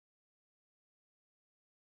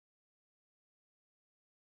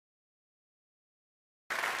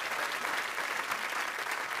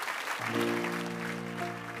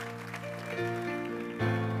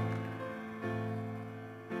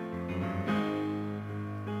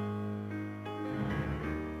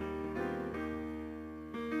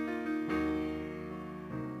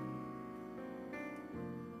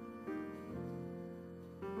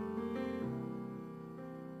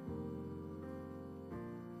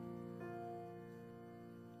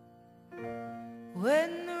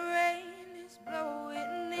when the rain is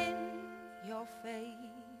blowing in your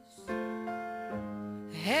face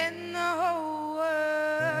and the whole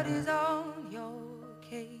world is on your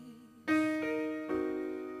case.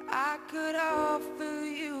 I could offer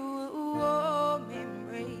you a warm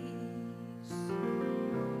embrace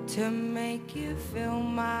to make you feel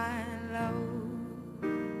my love.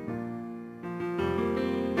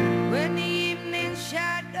 When the evening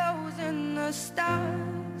shadows and the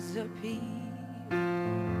stars appear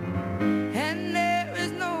and there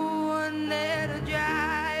is no one there to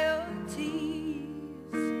dry your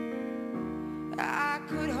tears, I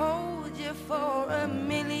could hold you for a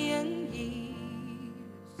million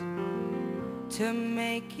years to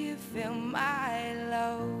make you feel my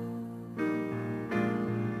love.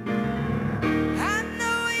 I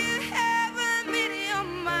know you haven't made your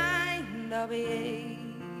mind up yet,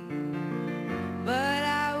 but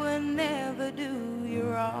I would never do you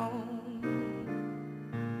wrong.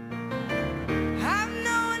 I've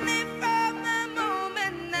known it from the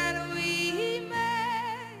moment that we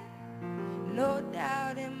met, no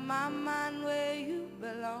doubt in my mind where you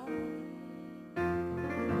belong.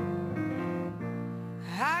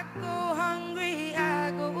 I go hungry,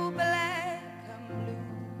 I go black, I'm blue.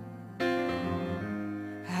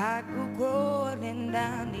 I go crawling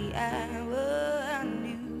down the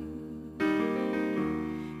avenue.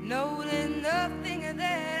 No, there's nothing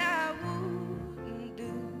that I wouldn't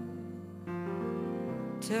do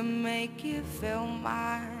to make you feel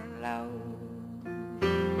my love.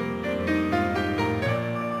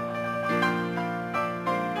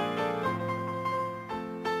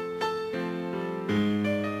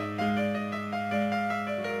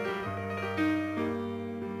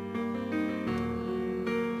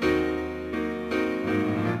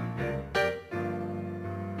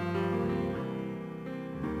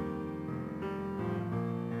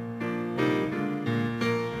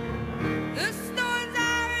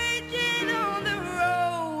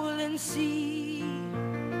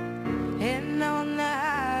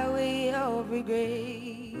 Regret.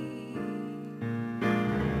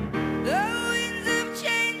 The winds of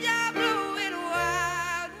change are blowing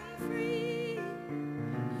wild and free.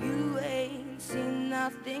 You ain't seen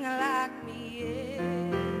nothing like me yet.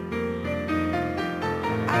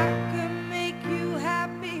 I can make you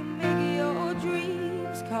happy, make your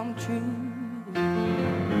dreams come true.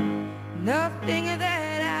 Nothing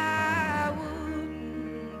that I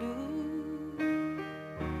wouldn't do.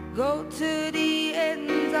 Go to the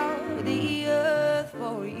ends of the earth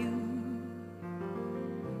for you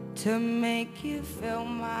to make you feel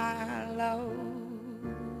my love,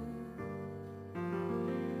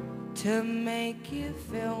 to make you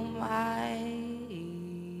feel my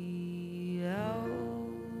love.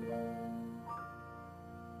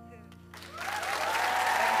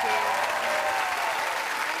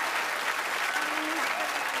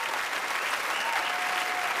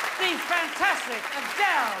 The fantastic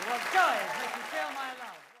Adele, what joy, make you feel my